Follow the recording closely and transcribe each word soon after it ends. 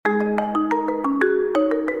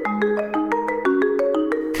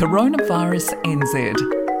Coronavirus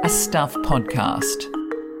NZ, a Stuff podcast.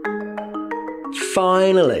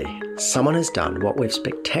 Finally, someone has done what we've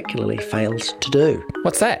spectacularly failed to do.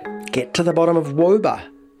 What's that? Get to the bottom of WOBA.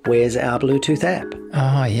 Where's our Bluetooth app?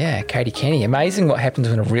 Oh, yeah, Katie Kenny. Amazing what happens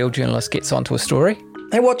when a real journalist gets onto a story.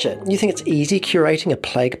 Hey, watch it. You think it's easy curating a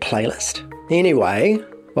plague playlist? Anyway,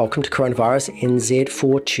 welcome to Coronavirus NZ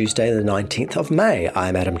for Tuesday the 19th of May.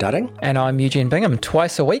 I'm Adam Dudding. And I'm Eugene Bingham.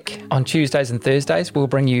 Twice a week, on Tuesdays and Thursdays, we'll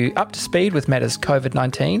bring you up to speed with matters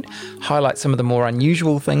COVID-19, highlight some of the more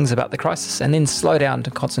unusual things about the crisis, and then slow down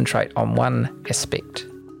to concentrate on one aspect.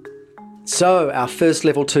 So, our first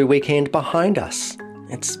level 2 weekend behind us.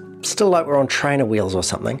 It's still like we're on trainer wheels or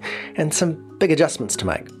something, and some big adjustments to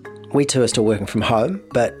make. We too are still working from home,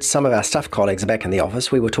 but some of our Stuff colleagues are back in the office.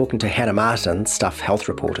 We were talking to Hannah Martin, Stuff health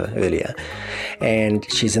reporter, earlier, and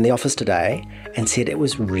she's in the office today and said it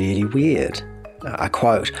was really weird. I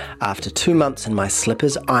quote, "After 2 months in my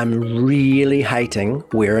slippers, I'm really hating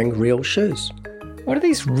wearing real shoes." What are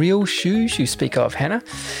these real shoes you speak of, Hannah?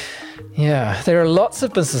 Yeah, there are lots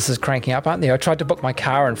of businesses cranking up, aren't there? I tried to book my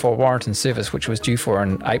car in for a Warrington service, which was due for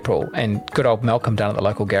in April, and good old Malcolm down at the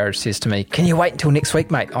local garage says to me, "Can you wait until next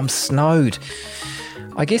week, mate? I'm snowed."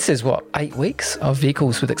 I guess there's, 8 weeks of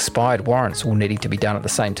vehicles with expired warrants all needing to be done at the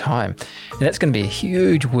same time. And that's going to be a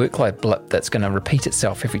huge workload blip that's going to repeat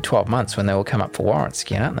itself every 12 months when they all come up for warrants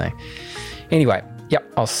again, aren't they? Anyway,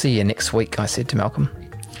 I'll see you next week, I said to Malcolm.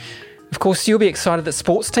 Of course, you'll be excited that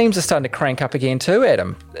sports teams are starting to crank up again too,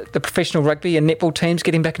 Adam. The professional rugby and netball teams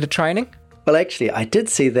getting back into training. Well, actually, I did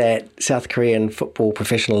see that South Korean Football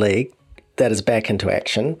Professional League that is back into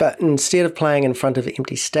action, but instead of playing in front of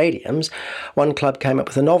empty stadiums, one club came up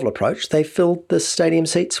with a novel approach. They filled the stadium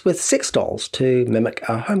seats with sex dolls to mimic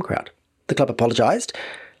a home crowd. The club apologised,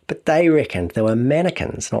 but they reckoned there were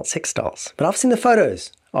mannequins, not sex dolls. But I've seen the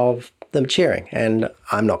photos of them cheering, and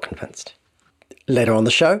I'm not convinced. Later on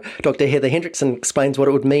the show, Dr. Heather Hendrickson explains what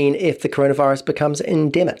it would mean if the coronavirus becomes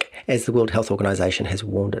endemic, as the World Health Organization has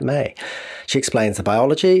warned it may. She explains the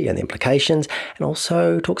biology and the implications, and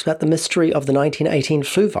also talks about the mystery of the 1918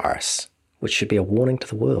 flu virus, which should be a warning to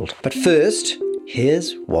the world. But first,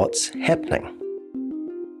 here's what's happening.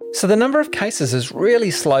 So the number of cases has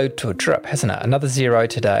really slowed to a drip, hasn't it? Another 0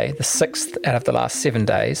 today, the 6th out of the last 7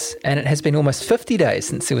 days, and it has been almost 50 days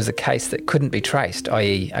since there was a case that couldn't be traced,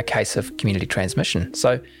 i.e. a case of community transmission.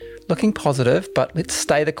 So looking positive, but let's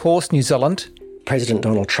stay the course, New Zealand. President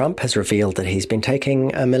Donald Trump has revealed that he's been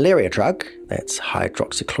taking a malaria drug, that's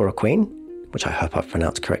hydroxychloroquine, which I hope I've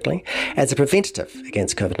pronounced correctly, as a preventative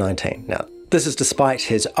against COVID-19. Now, this is despite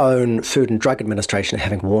his own Food and Drug Administration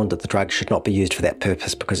having warned that the drug should not be used for that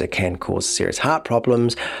purpose because it can cause serious heart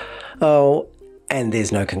problems. Oh, and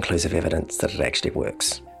there's no conclusive evidence that it actually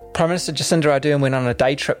works. Prime Minister Jacinda Ardern went on a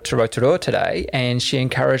day trip to Rotorua today, and she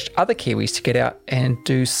encouraged other Kiwis to get out and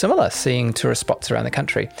do similar, seeing tourist spots around the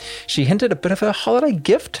country. She hinted a bit of a holiday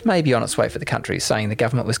gift maybe on its way for the country, saying the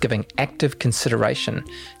government was giving active consideration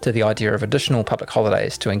to the idea of additional public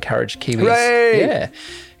holidays to encourage Kiwis. Hooray!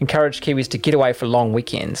 Encourage Kiwis to get away for long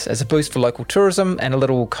weekends as a boost for local tourism and a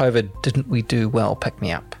little COVID didn't we do well pick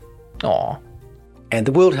me up. Aw. And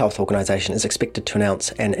the World Health Organization is expected to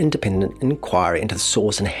announce an independent inquiry into the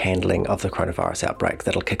source and handling of the coronavirus outbreak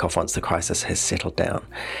that'll kick off once the crisis has settled down.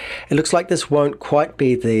 It looks like this won't quite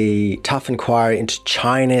be the tough inquiry into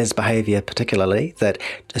China's behaviour particularly that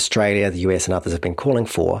Australia, the US and others have been calling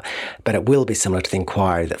for, but it will be similar to the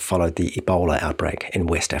inquiry that followed the Ebola outbreak in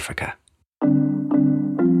West Africa.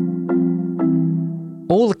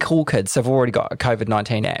 All the cool kids have already got a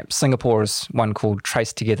COVID-19 app. Singapore has one called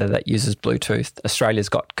Trace Together that uses Bluetooth. Australia's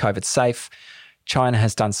got COVID Safe. China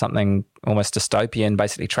has done something almost dystopian,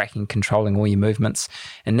 basically tracking, controlling all your movements.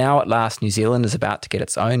 And now at last, New Zealand is about to get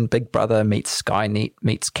its own Big Brother meets Skynet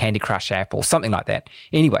meets Candy Crush app or something like that.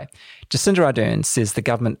 Anyway, Jacinda Ardern says the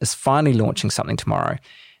government is finally launching something tomorrow.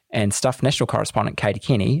 And Stuff national correspondent Katie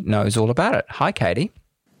Kenny knows all about it. Hi, Katie.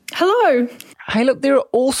 Hello. Hey, look, there are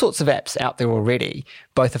all sorts of apps out there already,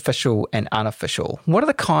 both official and unofficial. What are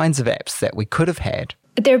the kinds of apps that we could have had?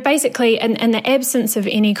 They're basically, in the absence of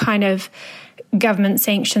any kind of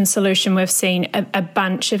government-sanctioned solution, we've seen a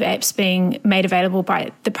bunch of apps being made available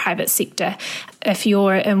by the private sector. If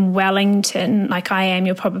you're in Wellington, like I am,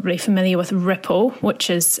 you're probably familiar with Ripple, which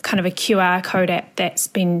is kind of a QR code app that's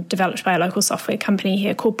been developed by a local software company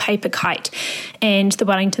here called Paperkite. And the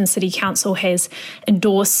Wellington City Council has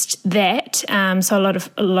endorsed that that. So a lot of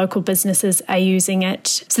local businesses are using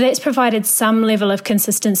it. So that's provided some level of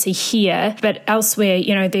consistency here. But elsewhere,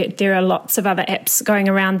 there are lots of other apps going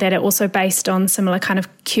around that are also based on similar kind of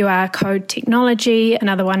QR code technology.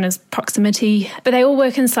 Another one is Proximity. But they all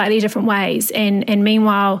work in slightly different ways. And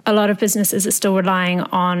meanwhile, a lot of businesses are still relying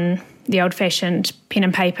on the old-fashioned pen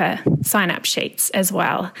and paper sign-up sheets as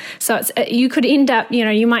well. So you could end up,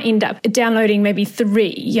 you might end up downloading maybe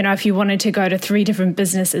 3, if you wanted to go to 3 different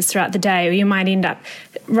businesses throughout the day, or you might end up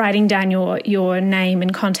writing down your name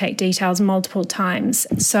and contact details multiple times.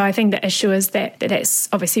 So I think the issue is that's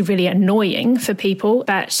obviously really annoying for people,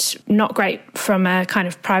 but not great from a kind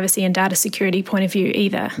of privacy and data security point of view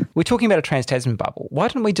either. We're talking about a Trans-Tasman bubble. Why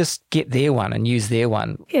don't we just get their one and use their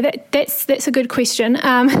one? Yeah, that's a good question.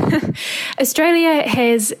 Australia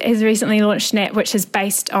has recently launched an app which is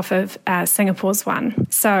based off of Singapore's one.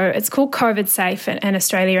 So it's called COVID Safe in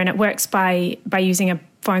Australia, and it works by using a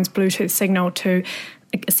phone's Bluetooth signal to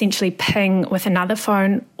essentially ping with another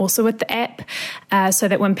phone, also with the app, so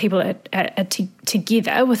that when people are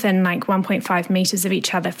together within like 1.5 metres of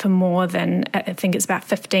each other for more than, I think it's about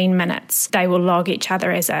 15 minutes, they will log each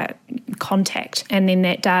other as a contact. And then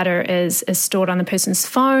that data is stored on the person's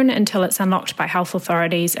phone until it's unlocked by health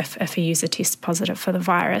authorities if a user tests positive for the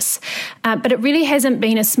virus. But it really hasn't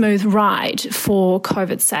been a smooth ride for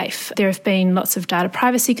COVID Safe. There have been lots of data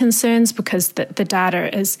privacy concerns because the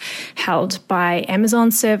data is held by Amazon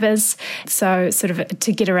servers. So sort of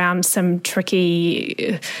to get around some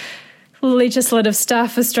tricky legislative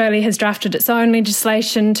stuff, Australia has drafted its own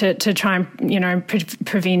legislation to try and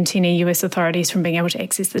prevent any US authorities from being able to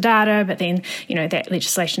access the data, but then that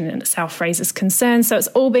legislation in itself raises concerns, so it's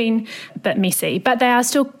all been a bit messy, but they are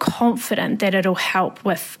still confident that it'll help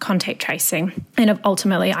with contact tracing and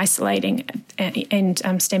ultimately isolating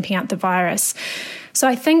and stamping out the virus. So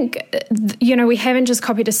I think we haven't just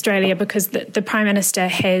copied Australia because the Prime Minister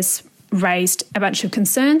has raised a bunch of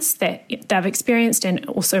concerns that they've experienced, and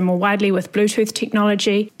also more widely with Bluetooth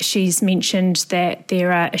technology. She's mentioned that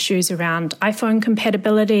there are issues around iPhone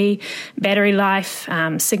compatibility, battery life,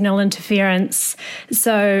 signal interference.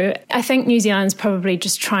 So I think New Zealand's probably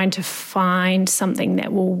just trying to find something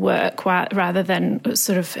that will work rather than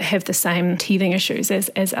sort of have the same teething issues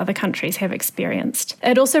as other countries have experienced.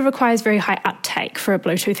 It also requires very high uptake for a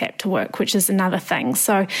Bluetooth app to work, which is another thing.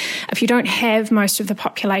 So if you don't have most of the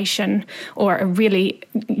population or a really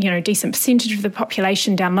decent percentage of the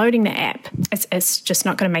population downloading the app, it's just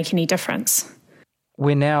not going to make any difference.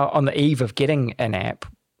 We're now on the eve of getting an app.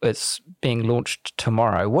 It's being launched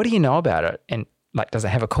tomorrow. What do you know about it? And does it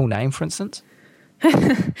have a cool name, for instance?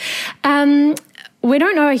 We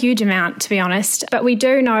don't know a huge amount, to be honest, but we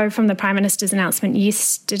do know from the Prime Minister's announcement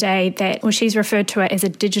yesterday that, she's referred to it as a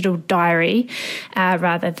digital diary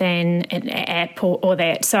rather than an app or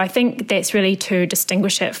that. So I think that's really to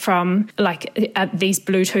distinguish it from these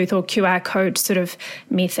Bluetooth or QR code sort of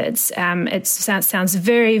methods. It sounds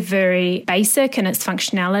very, very basic in its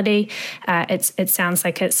functionality. It sounds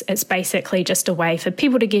like it's basically just a way for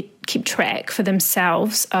people to keep track for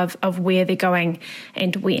themselves of where they're going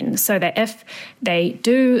and when, so that if they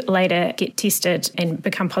do later get tested and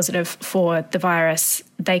become positive for the virus,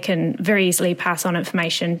 they can very easily pass on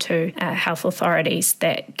information to health authorities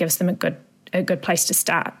that gives them a good place to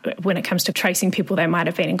start when it comes to tracing people they might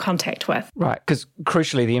have been in contact with. Right, because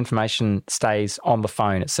crucially the information stays on the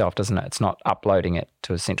phone itself, doesn't it? It's not uploading it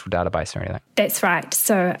to a central database or anything. That's right.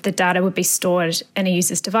 So the data would be stored in a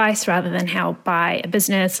user's device rather than held by a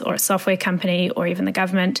business or a software company or even the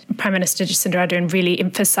government. Prime Minister Jacinda Ardern really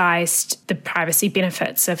emphasised the privacy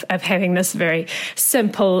benefits of having this very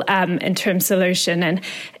simple interim solution, and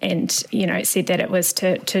it said that it was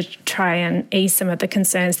to try and ease some of the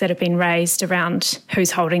concerns that have been raised around who's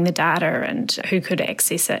holding the data and who could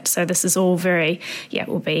access it. So this is all it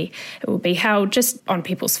will be held just on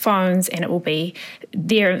people's phones, and it will be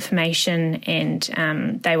their information, and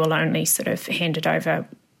they will only sort of hand it over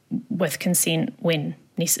with consent when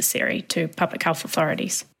necessary to public health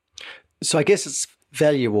authorities. So I guess its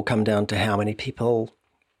value will come down to how many people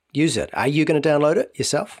use it. Are you going to download it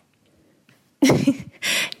yourself?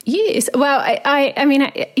 Yes. Well, I mean,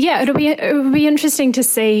 it'll be interesting to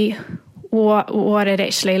see what it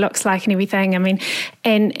actually looks like and everything. I mean,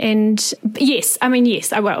 and yes, I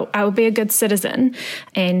will. I will be a good citizen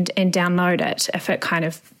and download it if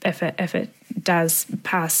it does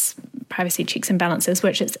pass privacy checks and balances,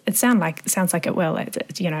 which it sounds like it will.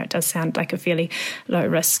 It does sound like a fairly low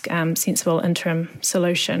risk, sensible interim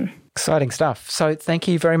solution. Exciting stuff. So thank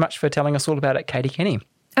you very much for telling us all about it, Katie Kenny.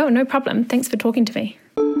 Oh, no problem. Thanks for talking to me.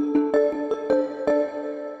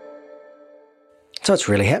 So it's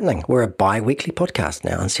really happening. We're a bi-weekly podcast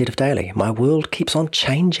now instead of daily. My world keeps on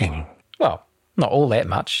changing. Well, not all that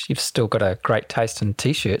much. You've still got a great taste in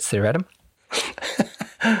T-shirts there, Adam.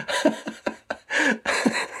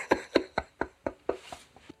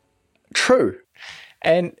 True.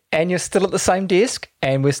 And you're still at the same desk,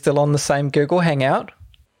 and we're still on the same Google Hangout.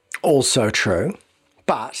 Also true.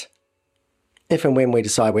 But if and when we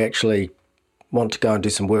decide we actually want to go and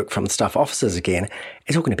do some work from staff offices again,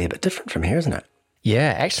 it's all going to be a bit different from here, isn't it?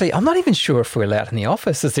 Yeah, actually, I'm not even sure if we're allowed in the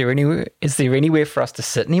office. Is there anywhere for us to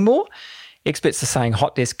sit anymore? Experts are saying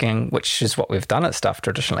hot desking, which is what we've done at Stuff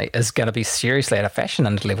traditionally, is going to be seriously out of fashion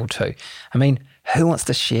under level 2. I mean, who wants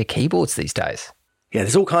to share keyboards these days? Yeah,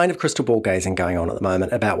 there's all kind of crystal ball gazing going on at the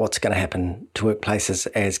moment about what's going to happen to workplaces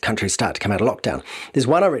as countries start to come out of lockdown. There's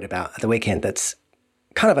one I read about at the weekend that's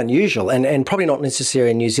kind of unusual and probably not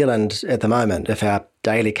necessary in New Zealand at the moment if our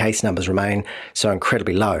daily case numbers remain so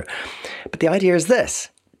incredibly low. But the idea is this,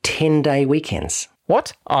 10-day weekends.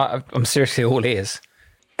 What? I'm seriously all ears.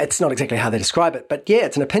 It's not exactly how they describe it, but yeah,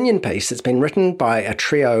 it's an opinion piece that's been written by a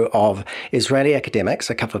trio of Israeli academics,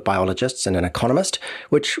 a couple of biologists and an economist,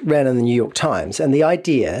 which ran in the New York Times. And the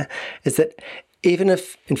idea is that even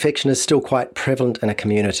if infection is still quite prevalent in a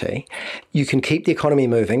community, you can keep the economy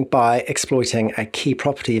moving by exploiting a key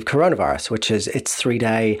property of coronavirus, which is its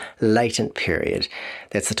 3-day latent period.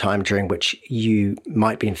 That's the time during which you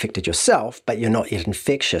might be infected yourself, but you're not yet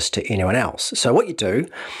infectious to anyone else. So what you do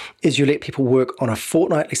is you let people work on a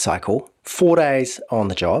fortnightly cycle, 4 days on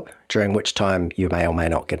the job, during which time you may or may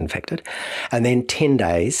not get infected, and then 10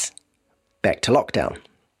 days back to lockdown.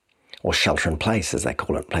 Or shelter in place, as they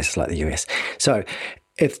call it in places like the US. So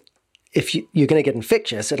if you're going to get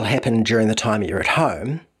infectious, it'll happen during the time that you're at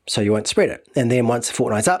home, so you won't spread it. And then once the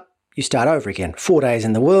fortnight's up, you start over again. 4 days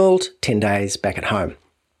in the world, 10 days back at home.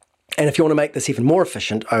 And if you want to make this even more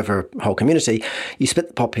efficient over a whole community, you split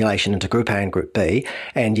the population into Group A and Group B,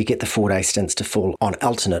 and you get the 4-day stints to fall on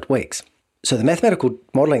alternate weeks. So the mathematical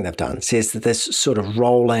modelling they've done says that this sort of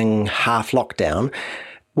rolling half lockdown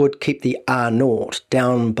would keep the R0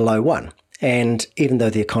 down below 1. And even though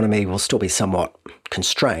the economy will still be somewhat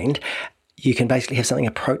constrained, you can basically have something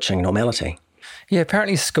approaching normality. Yeah,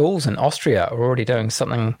 apparently schools in Austria are already doing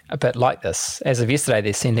something a bit like this. As of yesterday,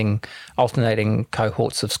 they're sending alternating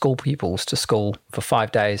cohorts of school pupils to school for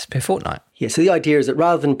 5 days per fortnight. Yeah, so the idea is that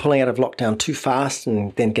rather than pulling out of lockdown too fast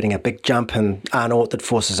and then getting a big jump in R0 that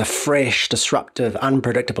forces a fresh, disruptive,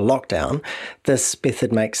 unpredictable lockdown, this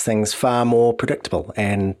method makes things far more predictable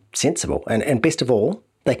and sensible. And best of all,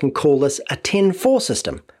 they can call this a 10-4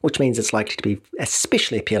 system, which means it's likely to be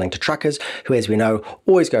especially appealing to truckers who, as we know,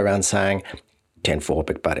 always go around saying, 10-4,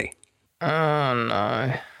 big buddy. Oh,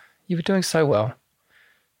 no. You were doing so well.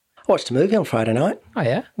 I watched a movie on Friday night. Oh,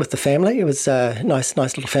 yeah? With the family. It was a nice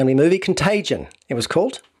little family movie. Contagion, it was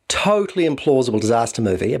called. Totally implausible disaster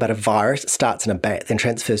movie about a virus that starts in a bat, then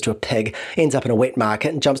transfers to a pig, ends up in a wet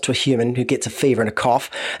market and jumps to a human who gets a fever and a cough,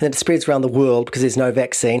 and then it spreads around the world because there's no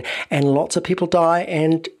vaccine, and lots of people die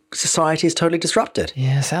and society is totally disrupted.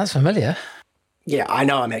 Yeah, sounds familiar. Yeah, I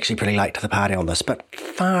know I'm actually pretty late to the party on this, but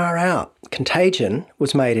far out. Contagion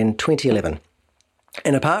was made in 2011.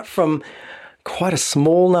 And apart from quite a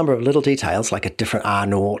small number of little details, like a different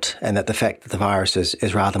R0 and that the fact that the virus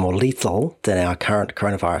is rather more lethal than our current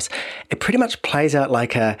coronavirus, it pretty much plays out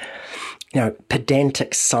like a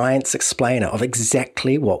pedantic science explainer of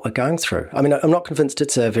exactly what we're going through. I mean, I'm not convinced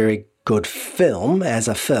it's a very good film as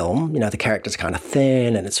a film. The characters are kind of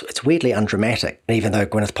thin and it's weirdly undramatic, even though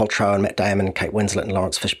Gwyneth Paltrow and Matt Damon and Kate Winslet and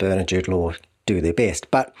Lawrence Fishburne and Jude Law do their best.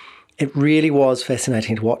 But it really was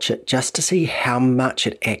fascinating to watch it just to see how much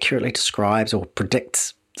it accurately describes or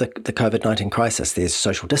predicts the COVID-19 crisis. There's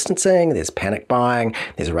social distancing, there's panic buying,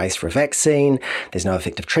 there's a race for a vaccine, there's no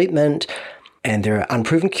effective treatment, and there are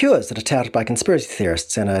unproven cures that are touted by conspiracy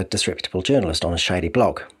theorists and a disreputable journalist on a shady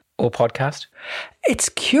blog. Or podcast? It's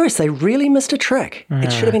curious. They really missed a trick.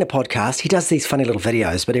 It should have been a podcast. He does these funny little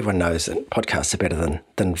videos, but everyone knows that podcasts are better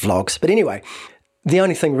than vlogs. But anyway, the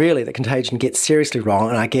only thing really that Contagion gets seriously wrong,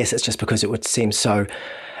 and I guess it's just because it would seem so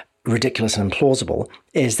ridiculous and implausible,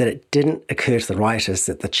 is that it didn't occur to the writers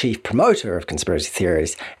that the chief promoter of conspiracy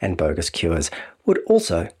theories and bogus cures would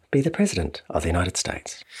also be the President of the United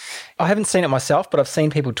States. I haven't seen it myself, but I've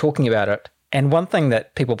seen people talking about it. And one thing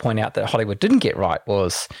that people point out that Hollywood didn't get right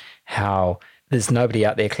was how there's nobody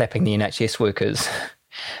out there clapping the NHS workers.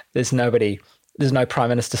 There's no Prime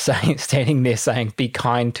Minister standing there saying, be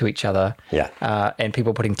kind to each other. Yeah. And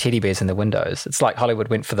people putting teddy bears in the windows. It's like Hollywood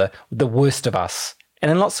went for the worst of us.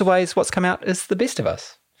 And in lots of ways, what's come out is the best of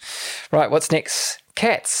us. Right, what's next?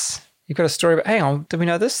 Cats. You've got a story about, hang on, did we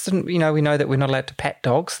know this? Didn't we know that we're not allowed to pat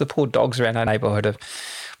dogs? The poor dogs around our neighbourhood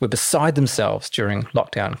were beside themselves during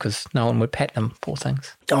lockdown because no one would pet them, poor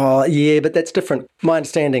things. Oh, yeah, but that's different. My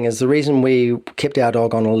understanding is the reason we kept our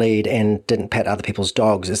dog on a lead and didn't pet other people's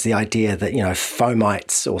dogs is the idea that,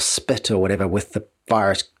 fomites or spit or whatever with the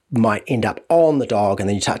virus might end up on the dog and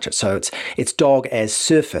then you touch it. So it's dog as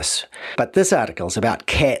surface. But this article is about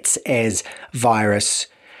cats as virus,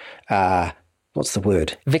 what's the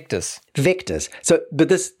word? Vectors. So, but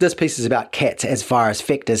this piece is about cats as virus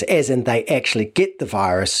vectors, as in they actually get the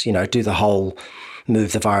virus, do the whole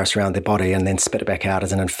move the virus around their body and then spit it back out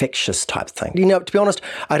as an infectious type thing. To be honest,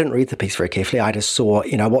 I didn't read the piece very carefully. I just saw,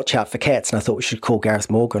 watch out for cats, and I thought we should call Gareth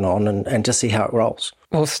Morgan on and just see how it rolls.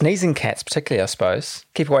 Well, sneezing cats particularly, I suppose.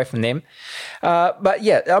 Keep away from them. But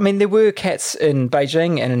yeah, I mean, there were cats in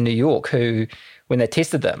Beijing and in New York who, when they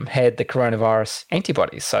tested them, had the coronavirus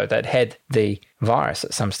antibodies. So they'd had the virus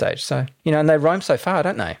at some stage. So, and they roam so far,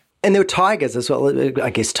 don't they? And there were tigers as well. I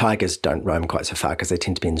guess tigers don't roam quite so far because they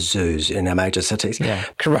tend to be in zoos in our major cities. Yeah,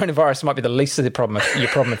 coronavirus might be the least of your problem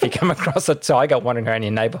if you come across a tiger wandering around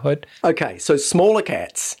your neighbourhood. Okay, so smaller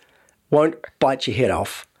cats won't bite your head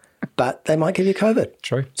off, but they might give you COVID.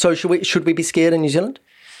 True. So should we be scared in New Zealand?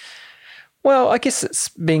 Well, I guess it's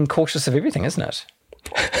being cautious of everything, isn't it?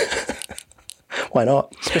 Why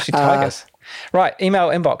not? Especially tigers. Right, email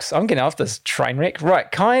inbox. I'm getting off this train wreck. Right,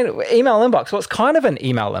 email inbox. Well, it's kind of an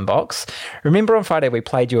email inbox. Remember on Friday we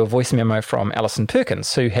played you a voice memo from Alison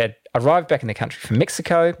Perkins, who had arrived back in the country from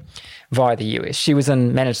Mexico via the US. She was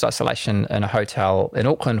in managed isolation in a hotel in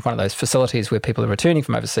Auckland, one of those facilities where people are returning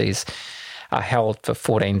from overseas are held for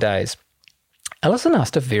 14 days. Alison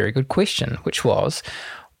asked a very good question, which was,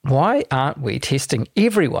 why aren't we testing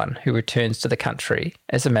everyone who returns to the country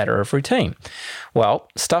as a matter of routine? Well,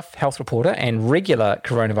 Stuff health reporter and regular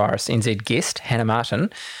Coronavirus NZ guest, Hannah Martin,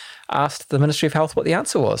 asked the Ministry of Health what the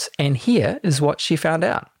answer was. And here is what she found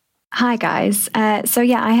out. Hi, guys. I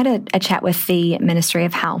had a chat with the Ministry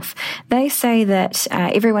of Health. They say that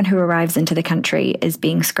everyone who arrives into the country is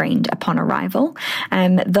being screened upon arrival.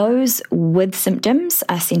 Those with symptoms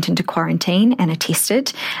are sent into quarantine and are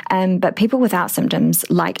tested, but people without symptoms,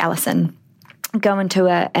 like Alison, go into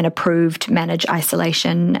an approved managed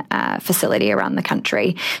isolation facility around the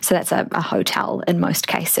country. So that's a hotel in most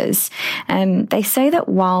cases. They say that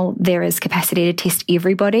while there is capacity to test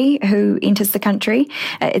everybody who enters the country,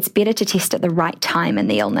 it's better to test at the right time in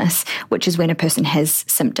the illness, which is when a person has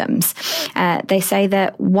symptoms. They say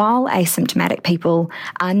that while asymptomatic people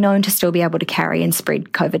are known to still be able to carry and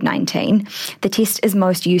spread COVID-19, the test is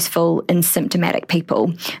most useful in symptomatic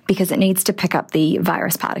people because it needs to pick up the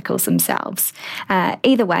virus particles themselves.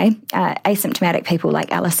 Either way, asymptomatic people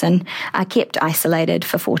like Alison are kept isolated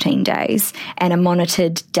for 14 days and are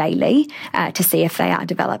monitored daily to see if they are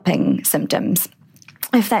developing symptoms.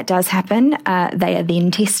 If that does happen, they are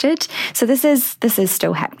then tested. So this is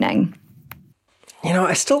still happening.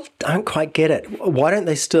 I still don't quite get it. Why don't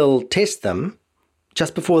they still test them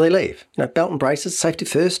just before they leave? Belt and braces, safety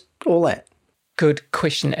first, all that. Good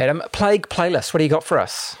question, Adam. Plague playlist, what do you got for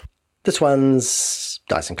us? This one's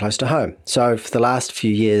nice and close to home. So for the last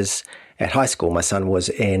few years at high school, my son was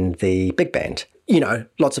in the big band.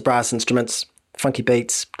 Lots of brass instruments, funky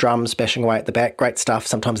beats, drums bashing away at the back, great stuff.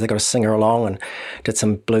 Sometimes they got a singer along and did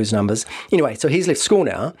some blues numbers. Anyway, so he's left school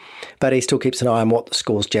now, but he still keeps an eye on what the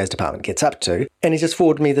school's jazz department gets up to. And he just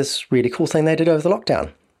forwarded me this really cool thing they did over the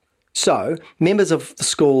lockdown. So members of the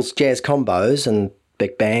school's jazz combos and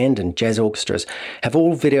big band and jazz orchestras have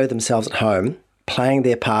all videoed themselves at home playing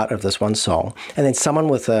their part of this one song, and then someone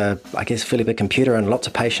with a fairly big computer and lots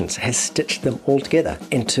of patience has stitched them all together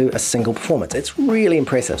into a single performance. It's really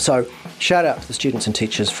impressive. So shout out to the students and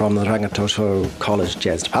teachers from the Rangitoto College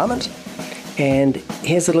Jazz Department, and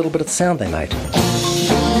here's a little bit of the sound they made.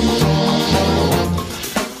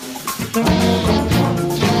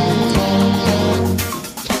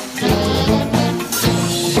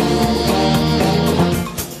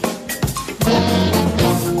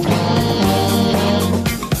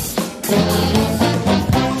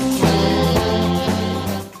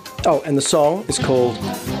 Oh, and the song is called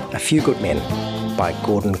A Few Good Men by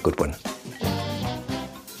Gordon Goodwin.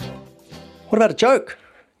 What about a joke?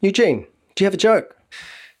 Eugene, do you have a joke?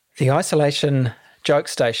 The isolation joke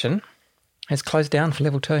station has closed down for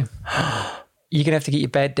level 2. You're going to have to get your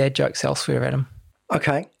bad dad jokes elsewhere, Adam.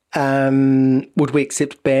 Okay. Would we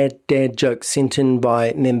accept bad dad jokes sent in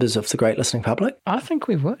by members of the great listening public? I think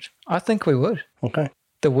we would. Okay.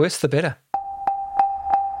 The worse, the better.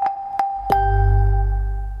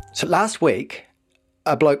 So last week,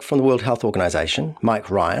 a bloke from the World Health Organization,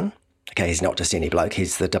 Mike Ryan, okay, he's not just any bloke,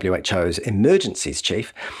 he's the WHO's emergencies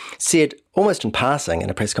chief, said almost in passing in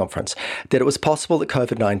a press conference that it was possible that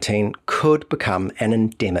COVID-19 could become an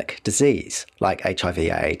endemic disease like HIV,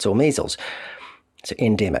 AIDS or measles. So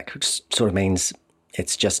endemic, which sort of means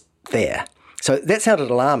it's just there. So that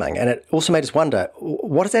sounded alarming, and it also made us wonder,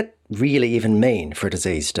 what does that really even mean for a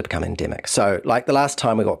disease to become endemic? So like the last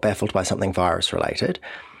time we got baffled by something virus-related,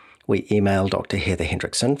 we emailed Dr. Heather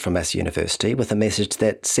Hendrickson from Massey University with a message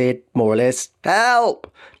that said, more or less,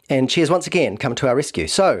 help! And she has once again come to our rescue.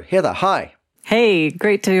 So, Heather, hi. Hey,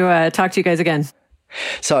 great to talk to you guys again.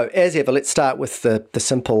 So, as ever, let's start with the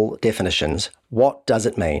simple definitions. What does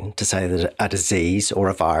it mean to say that a disease or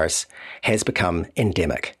a virus has become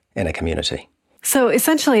endemic in a community? So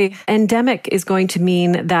essentially, endemic is going to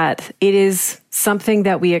mean that it is something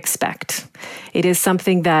that we expect. It is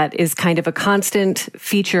something that is kind of a constant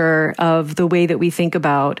feature of the way that we think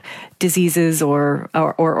about diseases or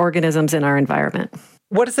organisms in our environment.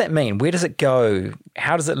 What does that mean? Where does it go?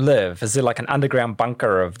 How does it live? Is there like an underground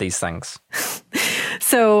bunker of these things?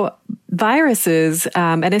 So viruses,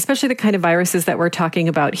 and especially the kind of viruses that we're talking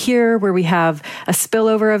about here, where we have a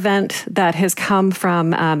spillover event that has come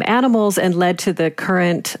from animals and led to the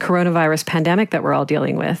current coronavirus pandemic that we're all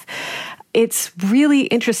dealing with. It's really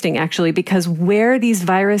interesting, actually, because where these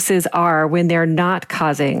viruses are when they're not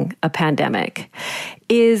causing a pandemic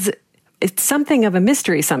is it's something of a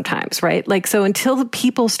mystery sometimes, right? Like, so until the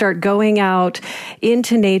people start going out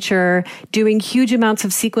into nature, doing huge amounts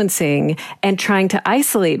of sequencing and trying to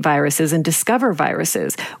isolate viruses and discover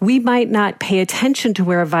viruses, we might not pay attention to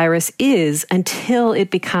where a virus is until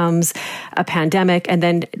it becomes a pandemic and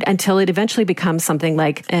then until it eventually becomes something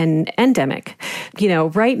like an endemic. You know,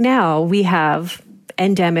 right now we have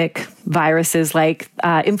endemic viruses like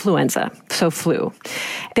influenza, so flu.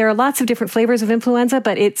 There are lots of different flavors of influenza,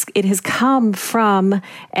 but it has come from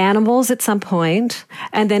animals at some point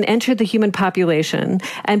and then entered the human population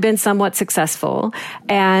and been somewhat successful.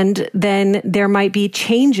 And then there might be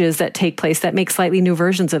changes that take place that make slightly new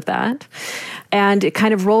versions of that. And it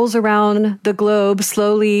kind of rolls around the globe,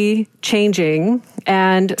 slowly changing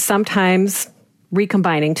and sometimes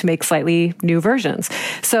recombining to make slightly new versions.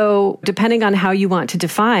 So depending on how you want to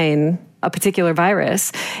define a particular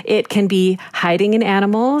virus, it can be hiding in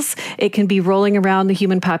animals, it can be rolling around the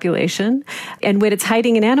human population. And when it's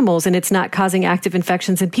hiding in animals and it's not causing active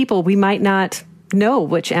infections in people, we might not know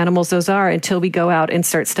which animals those are until we go out and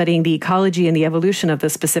start studying the ecology and the evolution of the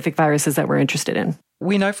specific viruses that we're interested in.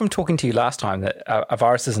 We know from talking to you last time that a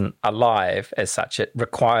virus isn't alive as such. It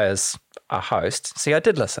requires a host. See, I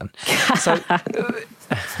did listen. So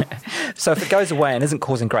if it goes away and isn't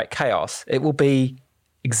causing great chaos, it will be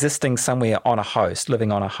existing somewhere on a host,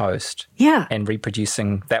 living on a host. Yeah. And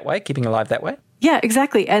reproducing that way, keeping alive that way. Yeah,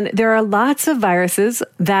 exactly. And there are lots of viruses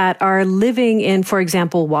that are living in, for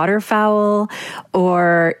example, waterfowl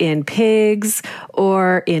or in pigs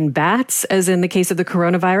or in bats, as in the case of the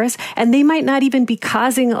coronavirus, and they might not even be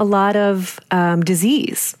causing a lot of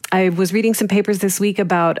disease. I was reading some papers this week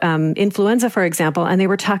about influenza, for example, and they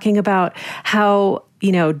were talking about how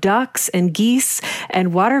ducks and geese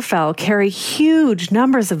and waterfowl carry huge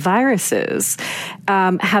numbers of viruses,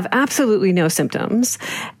 have absolutely no symptoms.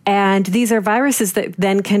 And these are viruses that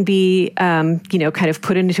then can be, kind of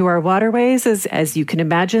put into our waterways. As you can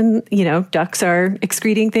imagine, ducks are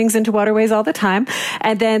excreting things into waterways all the time.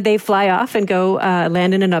 And then they fly off and go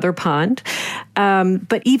land in another pond.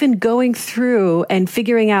 But even going through and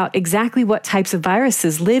figuring out exactly what types of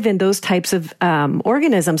viruses live in those types of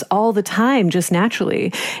organisms all the time, just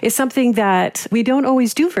naturally, is something that we don't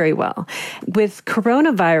always do very well. With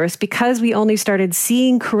coronavirus, because we only started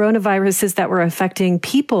seeing coronaviruses that were affecting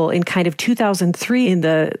people in kind of 2003 in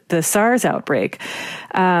the SARS outbreak,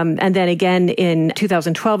 and then again in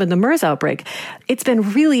 2012 in the MERS outbreak, it's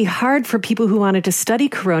been really hard for people who wanted to study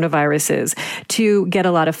coronaviruses to get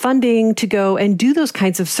a lot of funding to go and do those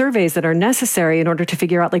kinds of surveys that are necessary in order to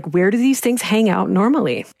figure out, like, where do these things hang out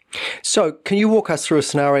normally? So can you walk us through a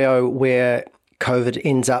scenario where COVID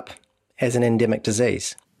ends up as an endemic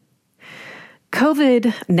disease?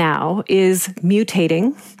 COVID now is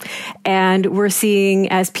mutating, and we're seeing,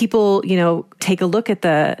 as people, take a look at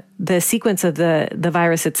the sequence of the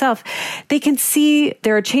virus itself, they can see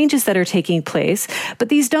there are changes that are taking place, but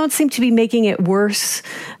these don't seem to be making it worse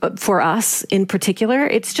for us in particular.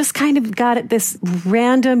 It's just kind of got this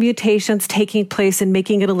random mutations taking place and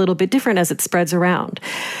making it a little bit different as it spreads around.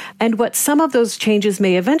 And what some of those changes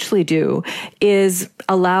may eventually do is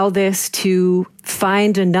allow this to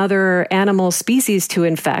find another animal species to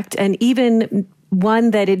infect and even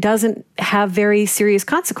one that it doesn't have very serious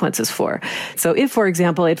consequences for. So if, for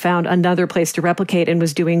example, it found another place to replicate and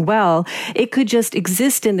was doing well, it could just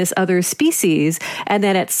exist in this other species. And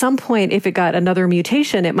then at some point, if it got another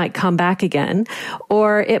mutation, it might come back again,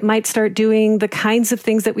 or it might start doing the kinds of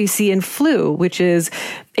things that we see in flu, which is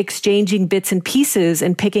exchanging bits and pieces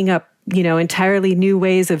and picking up entirely new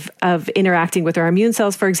ways of interacting with our immune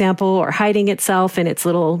cells, for example, or hiding itself in its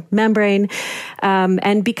little membrane,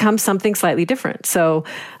 and become something slightly different. So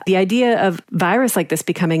the idea of virus like this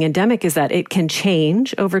becoming endemic is that it can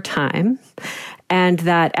change over time, and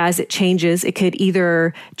that as it changes, it could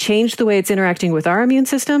either change the way it's interacting with our immune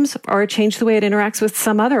systems or change the way it interacts with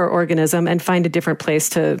some other organism and find a different place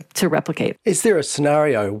to replicate. Is there a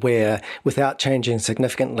scenario where, without changing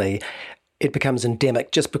significantly, it becomes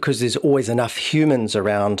endemic just because there's always enough humans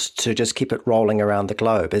around to just keep it rolling around the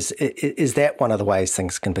globe? Is that one of the ways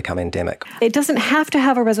things can become endemic? It doesn't have to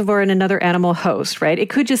have a reservoir in another animal host, right? It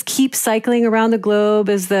could just keep cycling around the globe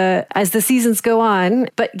as the seasons go on.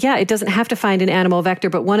 But yeah, it doesn't have to find an animal vector.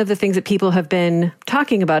 But one of the things that people have been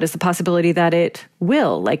talking about is the possibility that it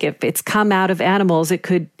will. Like if it's come out of animals,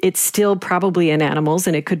 it's still probably in animals,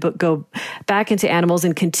 and it could go back into animals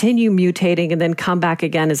and continue mutating and then come back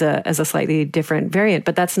again as a slightly different variant,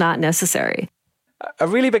 but that's not necessary. A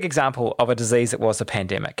really big example of a disease that was a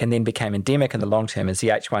pandemic and then became endemic in the long term is the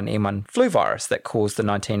H1N1 flu virus that caused the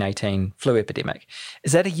 1918 flu epidemic.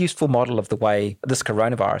 Is that a useful model of the way this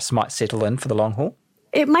coronavirus might settle in for the long haul?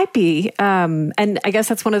 It might be. And I guess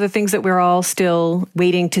that's one of the things that we're all still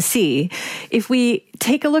waiting to see. If we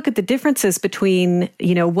take a look at the differences between,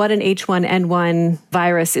 what an H1N1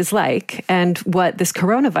 virus is like and what this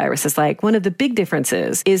coronavirus is like, one of the big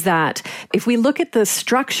differences is that if we look at the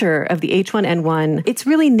structure of the H1N1, it's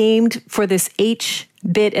really named for this H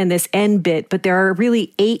bit and this N bit, but there are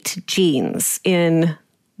really 8 genes in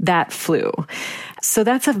that flu. So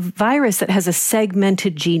that's a virus that has a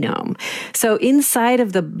segmented genome. So inside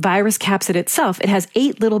of the virus capsid itself, it has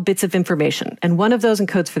 8 little bits of information. And one of those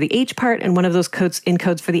encodes for the H part, and one of those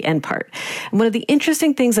encodes for the N part. And one of the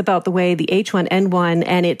interesting things about the way the H1N1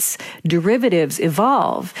 and its derivatives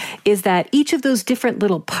evolve is that each of those different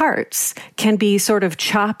little parts can be sort of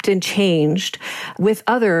chopped and changed with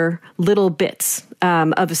other little bits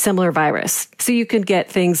of a similar virus. So you could get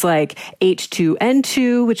things like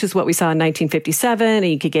H2N2, which is what we saw in 1957, and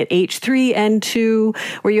you could get H3N2,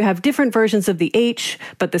 where you have different versions of the H,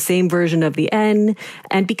 but the same version of the N.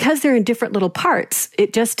 And because they're in different little parts,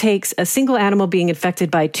 it just takes a single animal being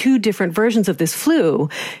infected by 2 different versions of this flu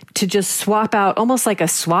to just swap out, almost like a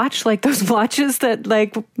swatch, like those watches that I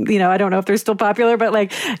don't know if they're still popular,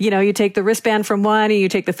 but you take the wristband from one and you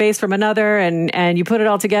take the face from another and you put it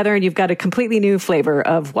all together and you've got a completely new flavor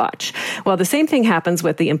of watch. Well, the same thing happens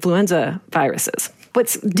with the influenza viruses.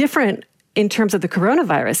 What's different in terms of the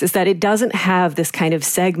coronavirus is that it doesn't have this kind of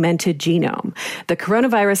segmented genome. The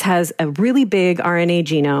coronavirus has a really big RNA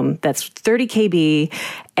genome that's 30 kb.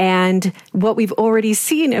 And what we've already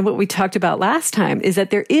seen and what we talked about last time is that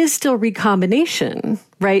there is still recombination,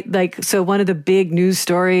 right? So one of the big news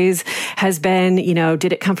stories has been,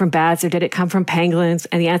 did it come from bats or did it come from pangolins?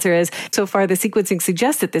 And the answer is, so far the sequencing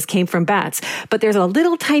suggests that this came from bats. But there's a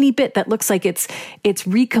little tiny bit that looks like it's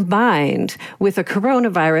recombined with a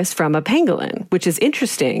coronavirus from a pangolin, which is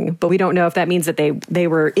interesting, but we don't know if that means that they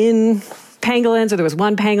were in pangolins, or there was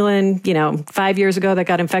one pangolin, 5 years ago that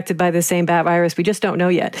got infected by the same bat virus. We just don't know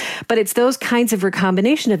yet. But it's those kinds of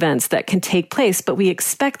recombination events that can take place, but we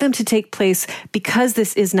expect them to take place because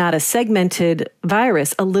this is not a segmented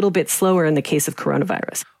virus, a little bit slower in the case of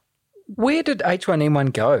coronavirus. Where did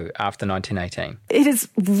H1N1 go after 1918? It is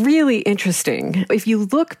really interesting. If you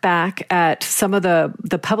look back at some of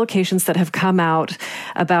the publications that have come out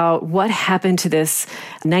about what happened to this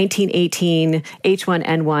 1918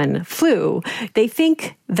 H1N1 flu, they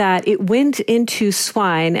think that it went into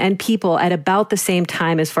swine and people at about the same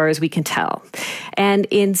time as far as we can tell. And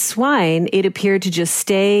in swine, it appeared to just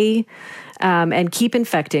stay and keep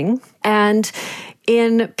infecting. And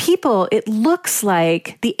in people, it looks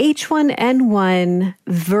like the H1N1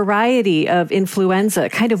 variety of influenza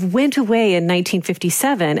kind of went away in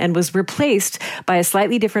 1957 and was replaced by a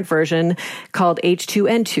slightly different version called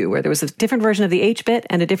H2N2, where there was a different version of the H bit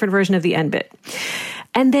and a different version of the N bit.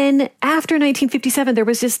 And then after 1957, there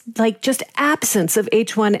was just absence of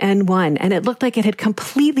H1N1, and it looked like it had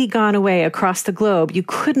completely gone away across the globe. You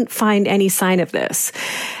couldn't find any sign of this.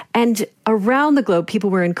 And around the globe, people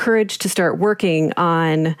were encouraged to start working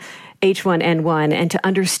on H1N1 and to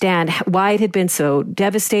understand why it had been so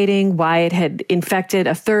devastating, why it had infected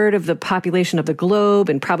a third of the population of the globe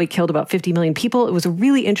and probably killed about 50 million people. It was a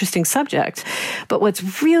really interesting subject. But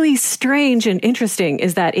what's really strange and interesting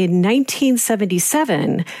is that in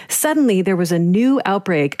 1977, suddenly there was a new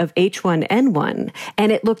outbreak of H1N1,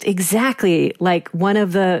 and it looked exactly like one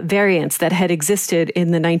of the variants that had existed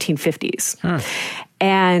in the 1950s.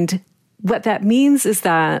 And what that means is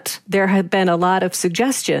that there have been a lot of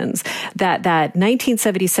suggestions that that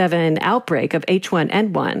 1977 outbreak of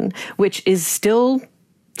H1N1, which is still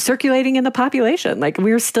circulating in the population, like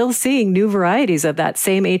we're still seeing new varieties of that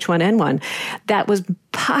same H1N1, that was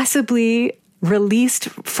possibly released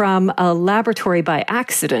from a laboratory by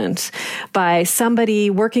accident by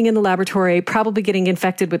somebody working in the laboratory, probably getting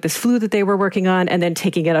infected with this flu that they were working on and then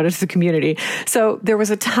taking it out into the community. So there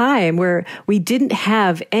was a time where we didn't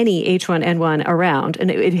have any H1N1 around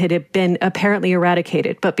and it had been apparently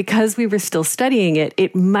eradicated. But because we were still studying it,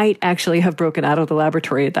 it might actually have broken out of the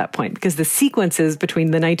laboratory at that point because the sequences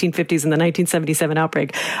between the 1950s and the 1977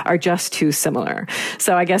 outbreak are just too similar.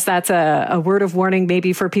 So I guess that's a word of warning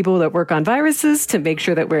maybe for people that work on viruses to make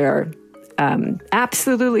sure that we're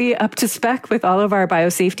absolutely up to spec with all of our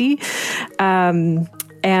biosafety. An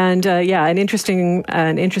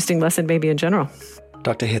interesting lesson maybe in general.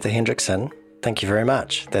 Dr. Heather Hendrickson, thank you very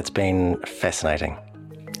much. That's been fascinating.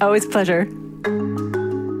 Always a pleasure.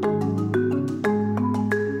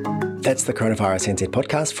 That's the Coronavirus NZ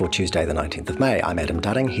podcast for Tuesday, the 19th of May. I'm Adam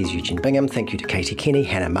Dudding. Here's Eugene Bingham. Thank you to Katie Kenny,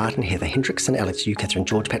 Hannah Martin, Heather Hendrickson, Alex Yu, Catherine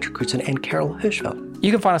George, Patrick Crutzen, and Carol Hirschfeld.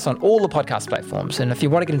 You can find us on all the podcast platforms. And if you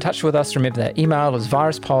want to get in touch with us, remember that email is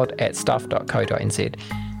viruspod@stuff.co.nz.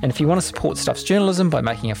 And if you want to support Stuff's journalism by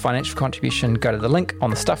making a financial contribution, go to the link on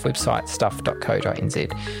the Stuff website,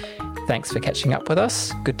 stuff.co.nz. Thanks for catching up with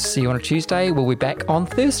us. Good to see you on a Tuesday. We'll be back on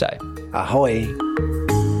Thursday. Ahoy.